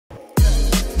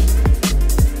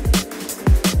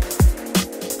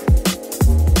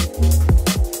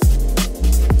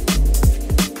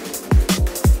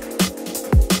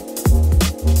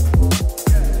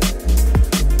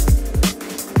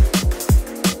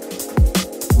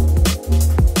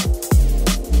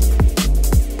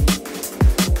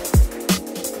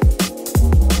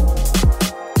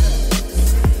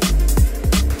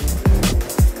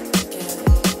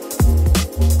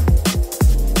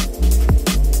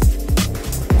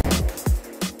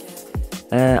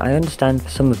I understand for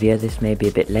some of you this may be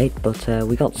a bit late, but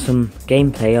we got some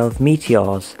gameplay of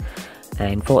Meteors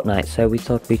in Fortnite, so we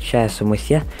thought we'd share some with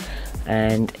you.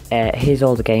 And here's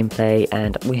all the gameplay,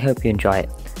 and we hope you enjoy it.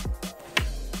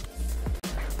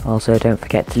 Also, don't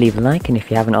forget to leave a like, and if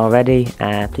you haven't already,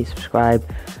 please subscribe.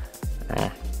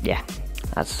 Yeah,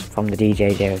 that's from the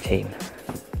DJJO team.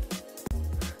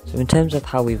 So in terms of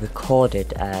how we recorded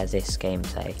this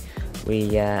gameplay,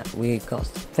 we got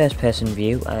first person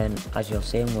view, and as you'll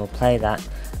see, we'll play that,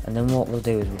 and then what we'll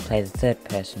do is we'll play the third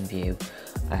person view,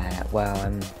 where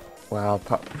I'll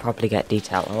probably get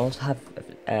detail. I'll also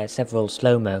have several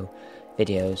slow-mo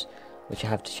videos which I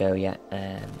have to show you,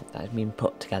 that has been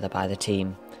put together by the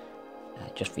team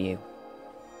just for you.